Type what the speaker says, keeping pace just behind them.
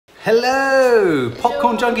Hello,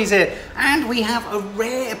 Popcorn Junkies here, and we have a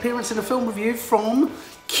rare appearance in a film review from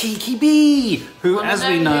Kiki B, who, as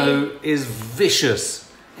we know, is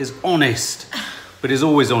vicious, is honest, but is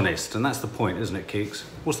always honest, and that's the point, isn't it, Keeks?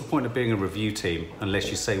 What's the point of being a review team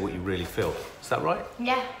unless you say what you really feel? Is that right?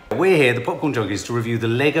 Yeah. We're here, the Popcorn Junkies, to review the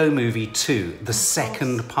Lego Movie 2, the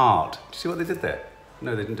second part. Do you see what they did there?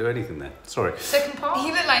 No, they didn't do anything there. Sorry. Second part? He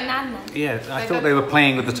looked like Nan then. Yeah, I thought they were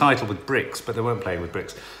playing with the title with bricks, but they weren't playing with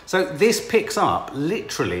bricks. So this picks up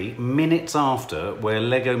literally minutes after where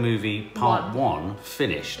Lego Movie Part 1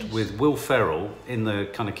 finished, with Will Ferrell in the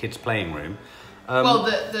kind of kids' playing room. Well,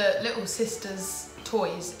 the little sister's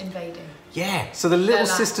toys invading. Yeah, so the little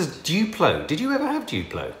sister's Duplo. Did you ever have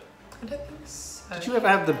Duplo? I don't think so. Did you ever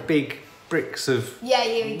have the big bricks of... Yeah,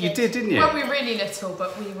 you did, didn't you? Well, we were really little,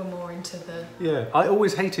 but we were more into the... Yeah, I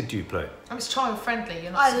always hated Duplo. I was child friendly.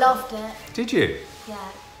 I loved it. Did you? Yeah,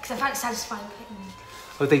 because I found it satisfying putting them.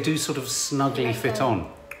 Oh, they do sort of snugly fit on.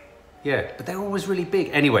 Yeah, but they're always really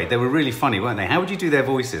big. Anyway, they were really funny, weren't they? How would you do their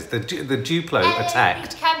voices? The Duplo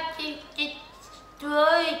attacked.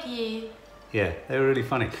 Yeah, they were really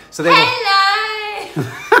funny. So they Hello!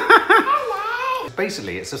 Hello!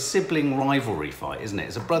 Basically, it's a sibling rivalry fight, isn't it?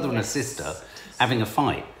 It's a brother and a sister having a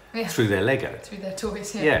fight through their Lego. Through their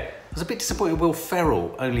toys, Yeah. I was a bit disappointed Will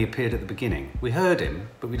Ferrell only appeared at the beginning. We heard him,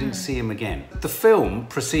 but we didn't see him again. The film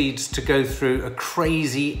proceeds to go through a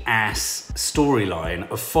crazy-ass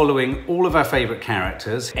storyline of following all of our favourite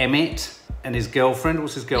characters. Emmett and his girlfriend.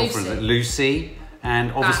 What's his girlfriend? Lucy.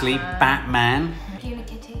 And obviously Batman.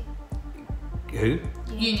 Unikitty. Who?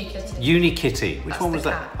 Unikitty. Unikitty. Which one was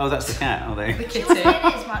that? Cat. Oh, that's the cat, are they? The She wasn't in kitty.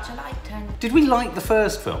 it as much, I liked her. Did we like the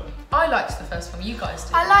first film? I liked the first one, you guys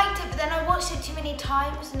did. I liked it, but then I watched it too many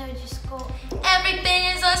times and I just got... Everything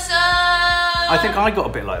is awesome! I think I got a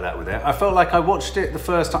bit like that with it. I felt like I watched it the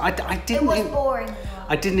first time. I didn't. It was boring as well.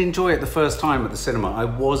 I didn't enjoy it the first time at the cinema. I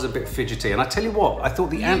was a bit fidgety, and I tell you what, I thought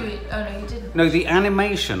the Oh no, you didn't. no, the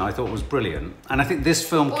animation I thought was brilliant, and I think this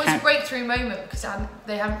film. Well, it was a breakthrough moment because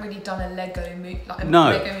they haven't really done a Lego movie, like a No,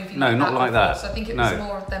 Lego movie no, like not that like before. that. So I think it No. was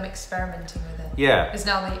more of them experimenting with it. Yeah. Because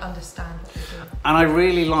now they understand what they're doing. And I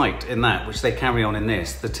really liked in that, which they carry on in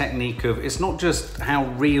this, the technique of, it's not just how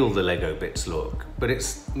real the Lego bits look, but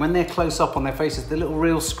it's when they're close up on their faces, the little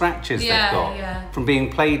real scratches they've got from being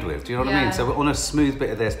played with. Do you know what I mean? So on a smooth bit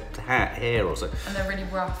of their hair or so. And they're really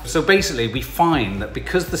rough. So basically we find that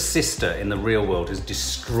because the sister in the real world has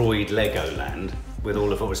destroyed Legoland with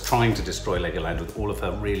all of, or was trying to destroy Legoland with all of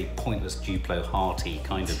her really pointless Duplo hearty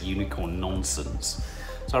kind of unicorn nonsense.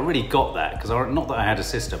 So I really got that, because not that I had a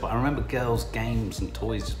sister, but I remember girls' games and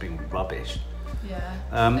toys just being rubbish.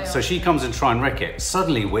 Yeah. So she comes and try and wreck it.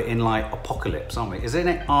 Suddenly we're in like apocalypse, aren't we? Isn't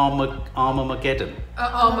it Armageddon?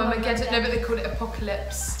 Armageddon. No, but they call it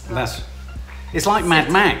Apocalypse. It's like Mad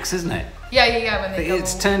Max, isn't it? Yeah. When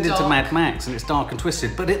It's turned into Mad Max and it's dark and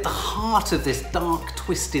twisted. But at the heart of this dark,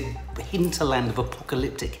 twisted hinterland of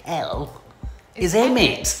apocalyptic hell is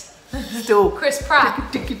Emmett. Still Chris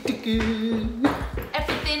Pratt.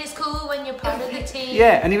 Everything is cool when you're part of the team.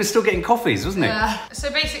 Yeah, and he was still getting coffees, wasn't he? So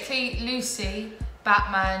basically, Lucy,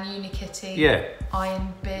 Batman, Unikitty,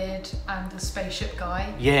 Ironbeard, and the spaceship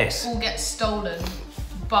guy all get stolen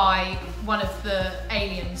by one of the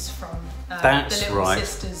aliens from the little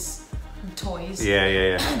sister's toys.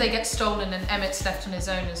 Yeah. They get stolen and Emmett's left on his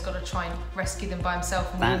own and has got to try and rescue them by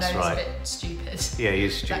himself, and we all know he's a bit stupid. Yeah,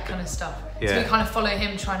 he's stupid. That kind of stuff. Yeah. So we kind of follow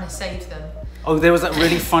him trying to save them. Oh, there was that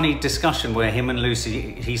really funny discussion where him and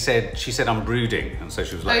Lucy, she said, I'm brooding, and so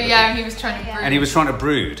she was like... Oh yeah, he was trying to brood. And he was trying to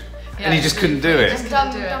brood, and he just couldn't do it.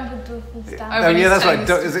 Dumbledore falls down. Oh yeah, that's right.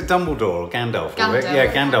 Is it Dumbledore or Gandalf?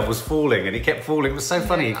 Yeah, Gandalf was falling, and he kept falling. It was so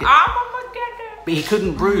funny. But he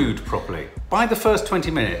couldn't brood properly. By the first 20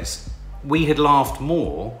 minutes, we had laughed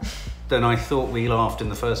more than I thought we laughed in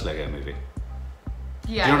the first Lego movie.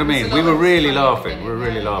 Yeah, do you know what I mean? We were really laughing. We were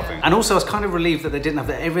really laughing. And also, I was kind of relieved that they didn't have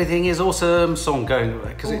the "Everything is Awesome" song going,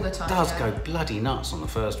 because it does go bloody nuts on the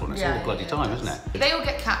first one. It's all the bloody time, isn't it? They all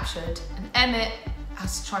get captured, and Emmett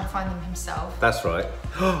has to try and find them himself. That's right.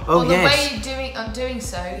 On the way doing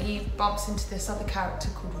so, he bumps into this other character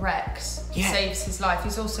called Rex. He saves his life.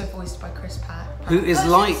 He's also voiced by Chris Pratt. Who is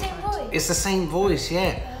like... It's the same voice. It's the same voice,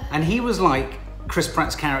 yeah. And he was like Chris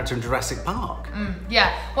Pratt's character in Jurassic Park.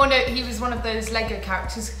 Yeah. Well, no, he was one of those Lego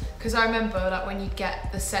characters, because I remember, like, when you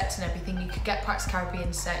get the sets and everything, you could get Pirates of the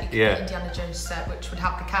Caribbean set, you could get Indiana Jones set, which would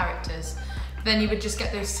have the characters. then you would just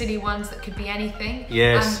get those silly ones that could be anything.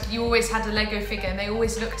 Yes. And you always had a Lego figure and they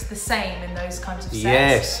always looked the same in those kinds of sets.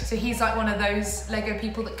 Yes. So he's like one of those Lego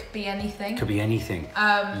people that could be anything. Could be anything.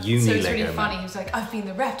 So it's really funny. He was like, I've been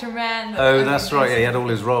the Raptor Man. Oh, that's right. Yeah, he had all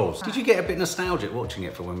his roles. Did you get a bit nostalgic watching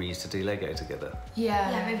it for when we used to do Lego together?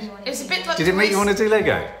 Yeah. It was a bit like. Did it make you want to do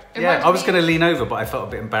Lego? Yeah, I was going to lean over, but I felt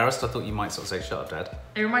a bit embarrassed. I thought you might sort of say, shut up, Dad.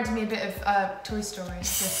 It reminded me a bit of Toy Story,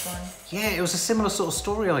 this one. Yeah, it was a similar sort of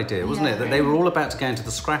story idea, wasn't it? That they were all about to go into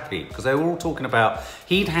the scrap heap, because they were all talking about,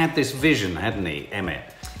 he'd had this vision, hadn't he, Emmett,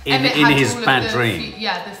 in his bad dream.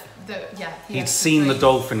 He'd seen the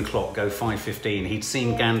dolphin clock go 5:15. He'd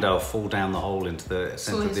seen Gandalf fall down the hole into the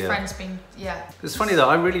centre of the earth. Friends being, It's funny though,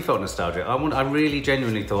 I really felt nostalgic. I really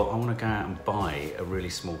genuinely thought, I want to go out and buy a really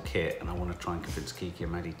small kit and I want to try and convince Kiki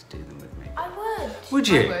and Maddie to do them with me. I would. Would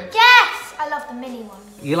you? I would. Yes! I love the mini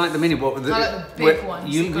ones. You like the mini? What? I like the big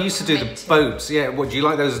ones. You used to do the boats, yeah. What, do you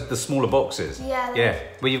like the smaller boxes? Yeah. Yeah,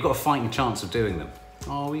 where you've got a fighting chance of doing them.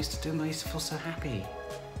 Oh, we used to do them, I used to feel so happy. I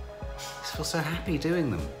used to feel so happy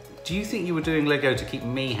doing them. Do you think you were doing Lego to keep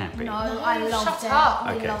me happy? No, I loved it. Shut up.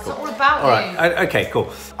 Okay, cool. It's not all about you. All right, okay,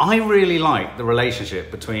 cool. I really liked the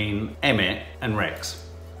relationship between Emmett and Rex.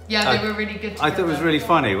 Yeah, they were really good together. I thought it was really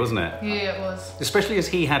funny, wasn't it? Yeah, it was. Especially as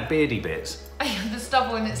he had beardy bits. The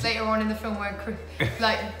stubble, and it's later on in the film where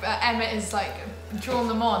Emmett is like drawn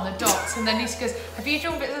them on, the dots, and then he just goes, have you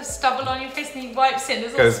drawn bits of stubble on your face? And he wipes it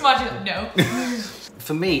and there's all smudge. No.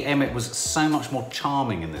 For me, Emmett was so much more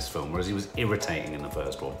charming in this film, whereas he was irritating in the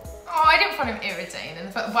first one. Oh, I didn't find him irritating in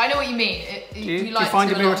the first, but I know what you mean. Do you find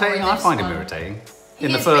him irritating? I find him irritating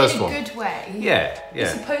in the first one. In a good way. Yeah.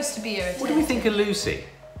 He's supposed to be irritating. What do we think of Lucy?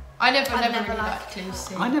 I never really liked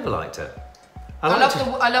Lucy. I never liked her.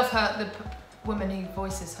 I love her, the woman who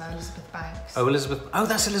voices her, Elizabeth Banks. Oh, Elizabeth. Oh,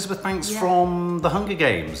 that's Elizabeth Banks from The Hunger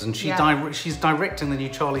Games, and she's directing the new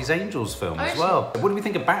Charlie's Angels film as well. What do we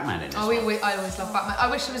think of Batman in this? I always love Batman.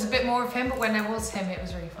 I wish there was a bit more of him, but when there was him, it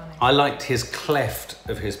was really funny. I liked his cleft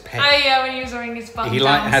of his pec. Oh yeah, when he was wearing his button. He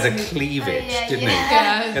had a cleavage, didn't he?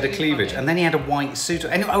 Yeah, he had a cleavage, funny. And then he had a white suit.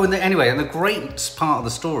 Anyway, and the great part of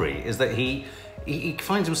the story is that he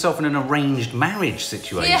finds himself in an arranged marriage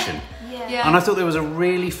situation. Yeah. And I thought there was a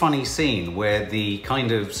really funny scene where the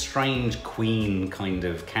kind of strange queen kind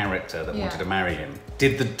of character that wanted to marry him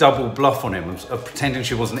did the double bluff on him of pretending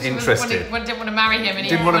she wasn't interested. Didn't want to marry him, and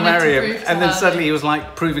didn't want to marry him, and then suddenly he was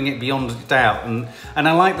like proving it beyond doubt. And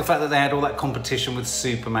I like the fact that they had all that competition with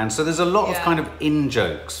Superman. So there's a lot of kind of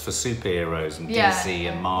in-jokes for superheroes and DC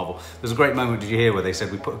and Marvel. There's a great moment, did you hear, where they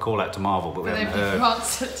said we put a call out to Marvel, but we haven't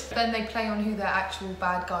heard. Then they play on who their actual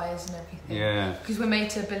bad guy is and everything. Yeah. Because we're made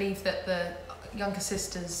to believe that the younger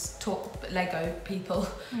sisters Lego people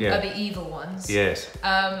are the evil ones. Yes.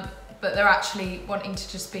 But they're actually wanting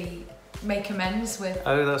to just make amends with.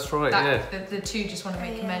 Oh, that's right. The two just want to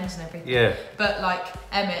make amends and everything. Yeah. But like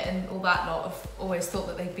Emmett and all that lot have always thought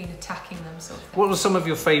that they've been attacking them, sort of thing. What were some of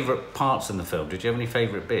your favourite parts in the film? Did you have any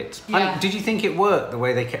favourite bits? Yeah. Did you think it worked the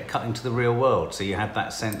way they kept cutting to the real world, so you had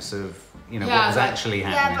that sense of what was actually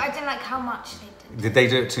happening? Yeah, but I didn't like how much they did. Did they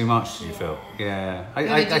do it too much, did you feel? Yeah.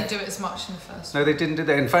 They didn't do it as much in the first one. No, they didn't do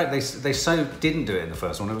that. In fact, they so didn't do it in the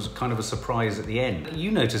first one. It was kind of a surprise at the end.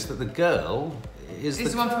 You noticed that the girl is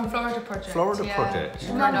the one from Florida Project. Florida Project.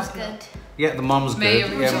 The mum's good. Yeah, the mum's good.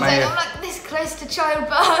 I'm like this close to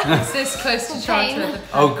childbirth. It's this close to childbirth.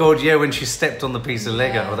 Oh God, yeah, when she stepped on the piece of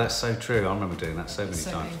Lego. Oh, that's so true. I remember doing that so many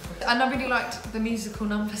times. Painful. And I really liked the musical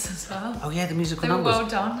numbers as well. Oh yeah, the musical numbers. They were well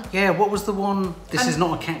done. Yeah, what was the one? This is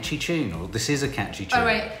not a catchy tune, or this is a catchy tune. Oh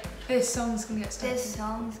wait, this song's gonna get stuck. This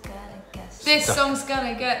song's gonna get stuck. This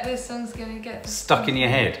song's gonna get stuck in your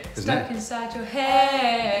head, isn't it? Stuck inside your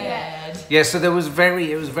head. Yeah, so it was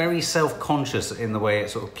very self-conscious in the way it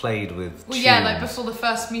sort of played with tunes. Yeah, like before the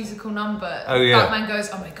first musical number, Batman goes,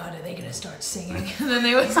 oh my God, are they going to start singing? And then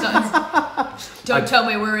they all start, don't tell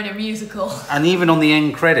me we're in a musical. And even on the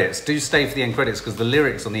end credits, do stay for the end credits, because the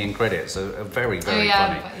lyrics on the end credits are very funny.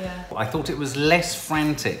 Yeah. I thought it was less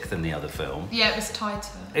frantic than the other film. Yeah, it was tighter.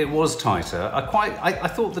 It was tighter. I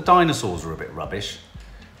thought the dinosaurs were a bit rubbish.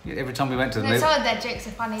 Every time we went to them, some of their jokes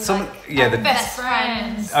are funny. The best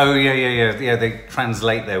friends. Oh yeah. They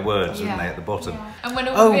translate their words, wouldn't they, at the bottom? Yeah. And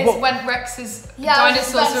when Rex's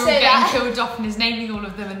dinosaurs are all getting killed off and he's naming all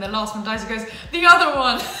of them, and the last one dies, he goes, the other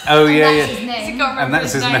one. Oh yeah. And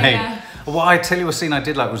that's his name. Yeah. Well, I tell you, a scene I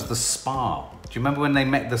did like was the spa. Do you remember when they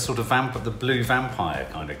met the sort of the blue vampire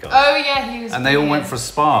kind of guy? Oh yeah, he was. And they all went for a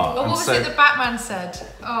spa. Well, what was it that Batman said?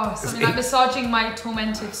 Oh, something like massaging my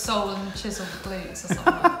tormented soul and chiseled glutes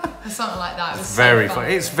or something like that. It was very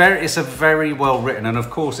funny. It's a very well written, and of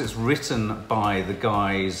course it's written by the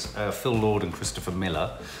guys Phil Lord and Christopher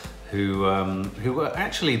Miller, who were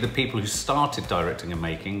actually the people who started directing and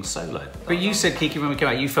making Solo. But you said, Kiki, when we came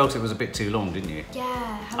out, you felt it was a bit too long, didn't you?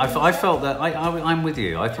 Yeah. I felt that, I'm with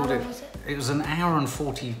you. I thought it was an hour and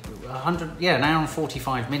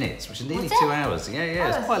 45 minutes, which is nearly 2 hours. Yeah,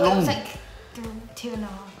 it's quite long. It was like 2.5.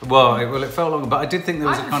 Well, it felt long, but I did think there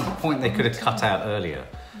was a kind of point they could have cut out earlier.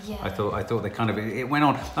 Yeah. I thought they kind of, it went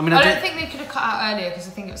on. I mean, I don't think they could have cut out earlier because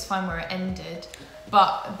I think it was fine where it ended.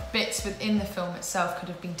 But bits within the film itself could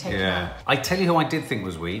have been taken out. I tell you who I did think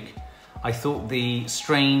was weak. I thought the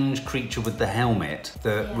strange creature with the helmet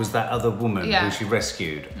that was that other woman who she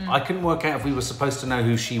rescued. I couldn't work out if we were supposed to know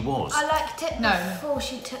who she was. I liked it before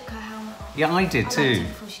she took her helmet off. Yeah, I did too. Liked it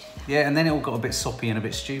before she took Yeah, and then it all got a bit soppy and a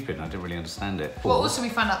bit stupid, and I didn't really understand it. Well, also we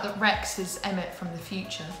found out that Rex is Emmett from the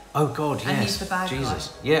future. Oh God, yes. And he's the bad guy.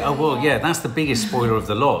 Yeah, that's the biggest spoiler of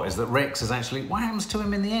the lot, is that Rex is actually, what happens to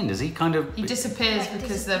him in the end? Is he kind of... He disappears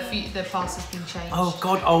because the past has been changed. Oh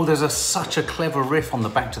God, there's such a clever riff on the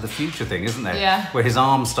Back to the Future thing, isn't there? Yeah. Where his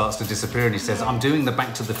arm starts to disappear and he says, I'm doing the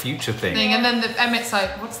Back to the Future thing. And then Emmett's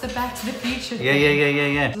like, what's the Back to the Future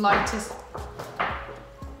thing? Yeah. Lightest...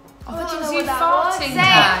 Oh, do you know you what that farting, was?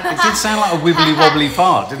 Dad? It did sound like a wibbly wobbly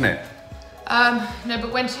fart, didn't it? No,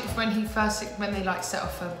 but when they like set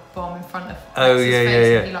off a bomb in front of Rex's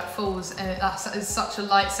face and he like falls, and it's such a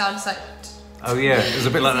light sound. It's like. Oh yeah, it was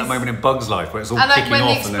a bit like that moment in Bug's Life where it's all and kicking like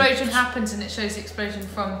when off. the explosion happens and it shows the explosion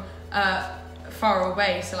from far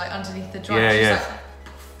away, so like underneath the drum.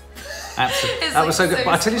 Absolutely. That was so good.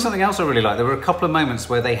 But I tell you something else I really liked. There were a couple of moments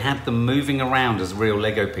where they had them moving around as real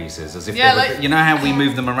Lego pieces, as if they were, you know how we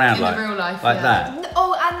move them around in real life, like that.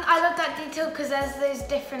 Oh, and I love that detail because there's those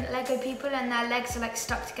different Lego people and their legs are like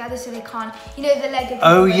stuck together so they can't. You know the Lego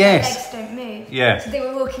people. Their legs don't move. Yeah. So they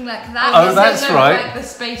were walking like that. Oh, that's right. Like the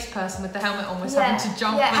space person with the helmet on was having to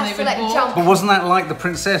jump when they would walk. But wasn't that like the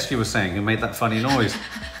princess you were saying who made that funny noise?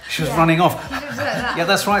 She was running off. Yeah,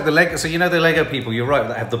 that's right. The Lego. So you know the Lego people. You're right.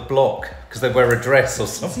 That have the block because they wear a dress or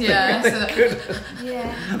something. Yeah.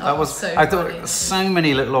 That was. So I thought funny. So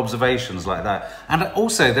many little observations like that, and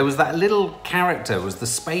also there was that little character was the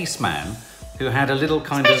spaceman who had a little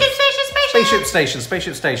kind of spaceship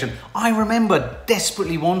station. I remember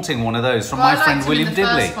desperately wanting one of those from my friend William Diddley.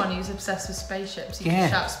 The first one, he was obsessed with spaceships. He could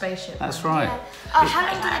shout spaceship. That's right. Yeah.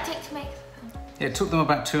 How long did it take to make? It took them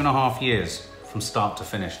about 2.5 years. From start to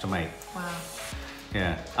finish to make. Wow.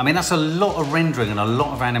 Yeah. I mean, that's a lot of rendering and a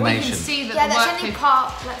lot of animation. Well, you can see that that's only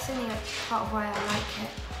part of why I like it.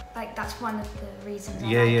 Like, that's one of the reasons I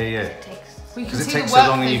like it. Because it takes so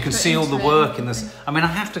long and you can see all the work in this. I mean, I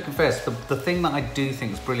have to confess, the thing that I do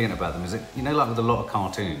think is brilliant about them is that, you know, like with a lot of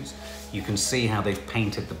cartoons, you can see how they've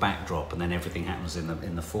painted the backdrop and then everything happens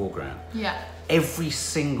in the foreground. Yeah. Every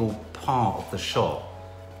single part of the shot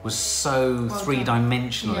was so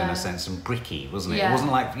three-dimensional in a sense and bricky, wasn't it? Yeah. It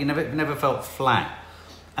wasn't like, you never felt flat.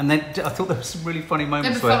 And then I thought there were some really funny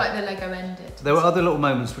moments never felt like the Lego ended. There were other little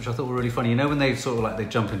moments which I thought were really funny. You know when they sort of like they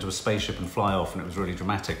jump into a spaceship and fly off and it was really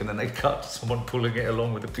dramatic and then they cut to someone pulling it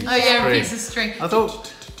along with a piece of string. Oh yeah, a piece of string. I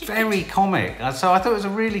thought very comic. So I thought it was a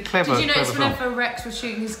really clever. Did you notice whenever Rex was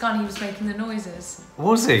shooting his gun he was making the noises?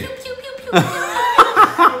 Was he? Pew, pew, pew, pew, pew.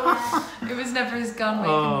 It was never his gun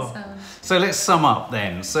making the sound. So let's sum up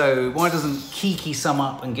then. So why doesn't Kiki sum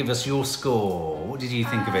up and give us your score? What did you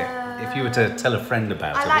think of it? If you were to tell a friend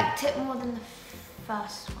about it. I liked it more than the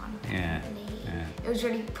first one. Yeah. It was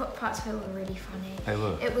really, parts of it were really funny. They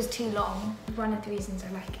were. It was too long. One of the reasons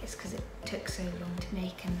I like it is because it took so long to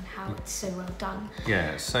make and how it's so well done.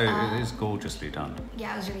 Yeah, so it is gorgeously done.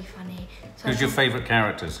 Yeah, it was really funny. So who's your favourite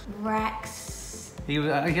characters? Rex. He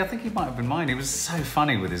was, I think he might have been mine. He was so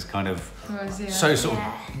funny with his kind of, so sort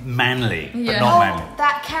of manly, but not manly.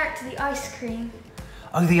 That character, the ice cream.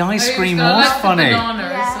 Oh, the ice cream was funny. The banana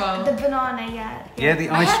as well. The banana, Yeah, the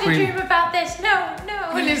ice cream. I had a dream about this. No.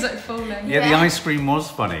 And he's like falling. Yeah, the ice cream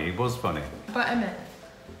was funny. It was funny. But Emmett.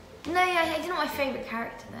 No, he's not my favourite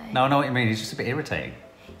character though. No, I know what you mean. He's just a bit irritating.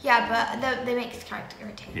 Yeah, but they make his character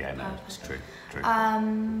irritating. Yeah, no, it's true.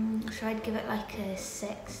 So I'd give it like a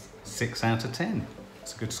 6. 6 out of 10.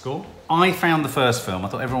 It's a good score. I found the first film, I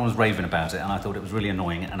thought everyone was raving about it and I thought it was really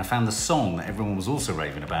annoying, and I found the song that everyone was also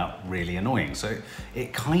raving about really annoying. So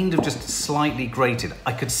it kind of just slightly grated.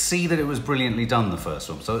 I could see that it was brilliantly done, the first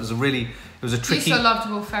film. So it was a tricky... You also loved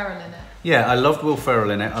Will Ferrell in it. Yeah, I loved Will Ferrell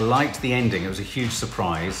in it. I liked the ending. It was a huge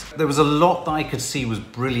surprise. There was a lot that I could see was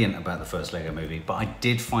brilliant about the first Lego movie, but I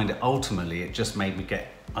did find it ultimately, it just made me get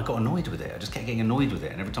I got annoyed with it. I just kept getting annoyed with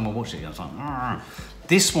it. And every time I watched it, I was like, argh.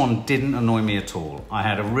 This one didn't annoy me at all. I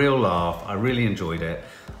had a real laugh. I really enjoyed it.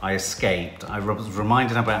 I escaped. I was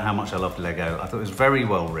reminded about how much I loved Lego. I thought it was very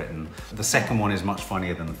well written. The second one is much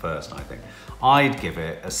funnier than the first, I think. I'd give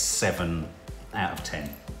it a 7 out of 10.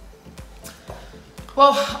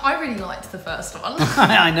 Well, I really liked the first one.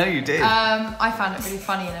 I know you did. I found it really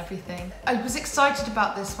funny and everything. I was excited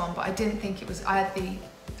about this one, but I didn't think it was, I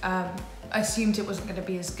assumed it wasn't going to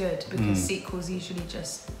be as good because sequels usually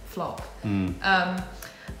just flop.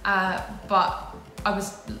 But I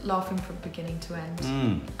was laughing from beginning to end.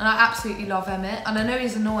 And I absolutely love Emmett. And I know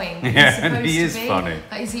he's annoying. Yeah, and he is funny.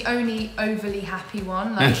 Like, he's the only overly happy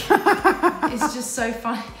one. Like, it's just so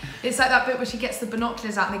funny. It's like that bit where she gets the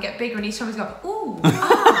binoculars out and they get bigger and each time he's going, ooh,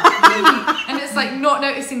 ah, and it's like not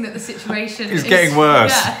noticing that the situation is getting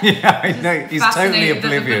worse. Yeah, I know. He's totally oblivious.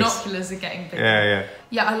 That the binoculars are getting bigger. Yeah.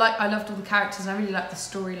 Yeah, I loved all the characters and I really liked the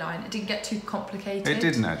storyline. It didn't get too complicated. It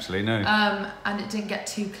didn't actually, no. And it didn't get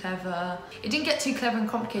too clever. It didn't get too clever and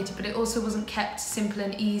complicated, but it also wasn't kept simple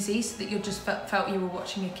and easy so that you just felt you were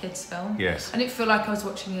watching a kid's film. Yes. I didn't feel like I was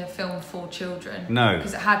watching a film for children. No.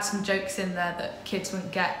 Because it had some jokes in there that kids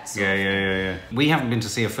wouldn't get. Yeah. We haven't been to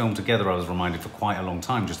see a film together, I was reminded, for quite a long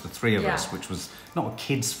time, just the three of us, which was not a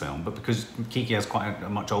kid's film, but because Kiki has quite a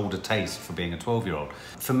much older taste for being a 12-year-old.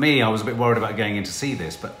 For me, I was a bit worried about going in to see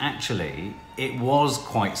this, but actually, it was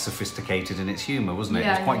quite sophisticated in its humour, wasn't it? It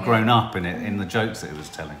was quite grown up in the jokes that it was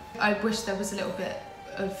telling. I wish there was a little bit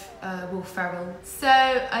of Will Ferrell. So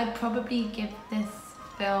I'd probably give this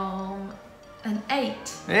film an 8.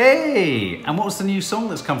 Hey! And what was the new song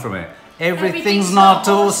that's come from it? Everything's not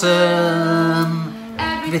awesome.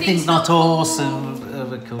 Everything's not awesome.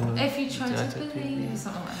 If you try to believe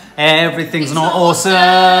something like that. Everything's not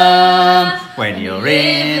awesome when you're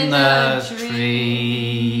in the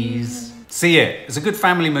trees. See it. It's a good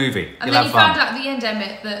family movie. And then you found out at the end,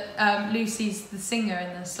 Emmett, that Lucy's the singer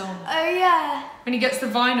in the song. Oh yeah. When he gets the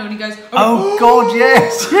vinyl and he goes, oh God,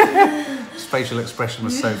 yes. His facial expression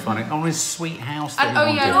was so funny. On his sweet house that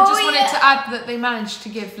I just wanted to add that they managed to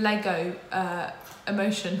give Lego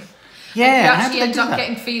emotion. Yeah, like, you actually end up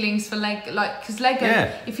getting feelings for Lego, like, because Lego,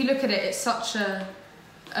 if you look at it, it's such a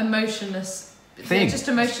emotionless thing. They're just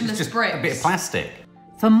emotionless just bricks. A bit of plastic.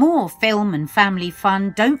 For more film and family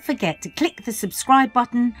fun, don't forget to click the subscribe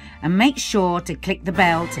button and make sure to click the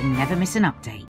bell to never miss an update.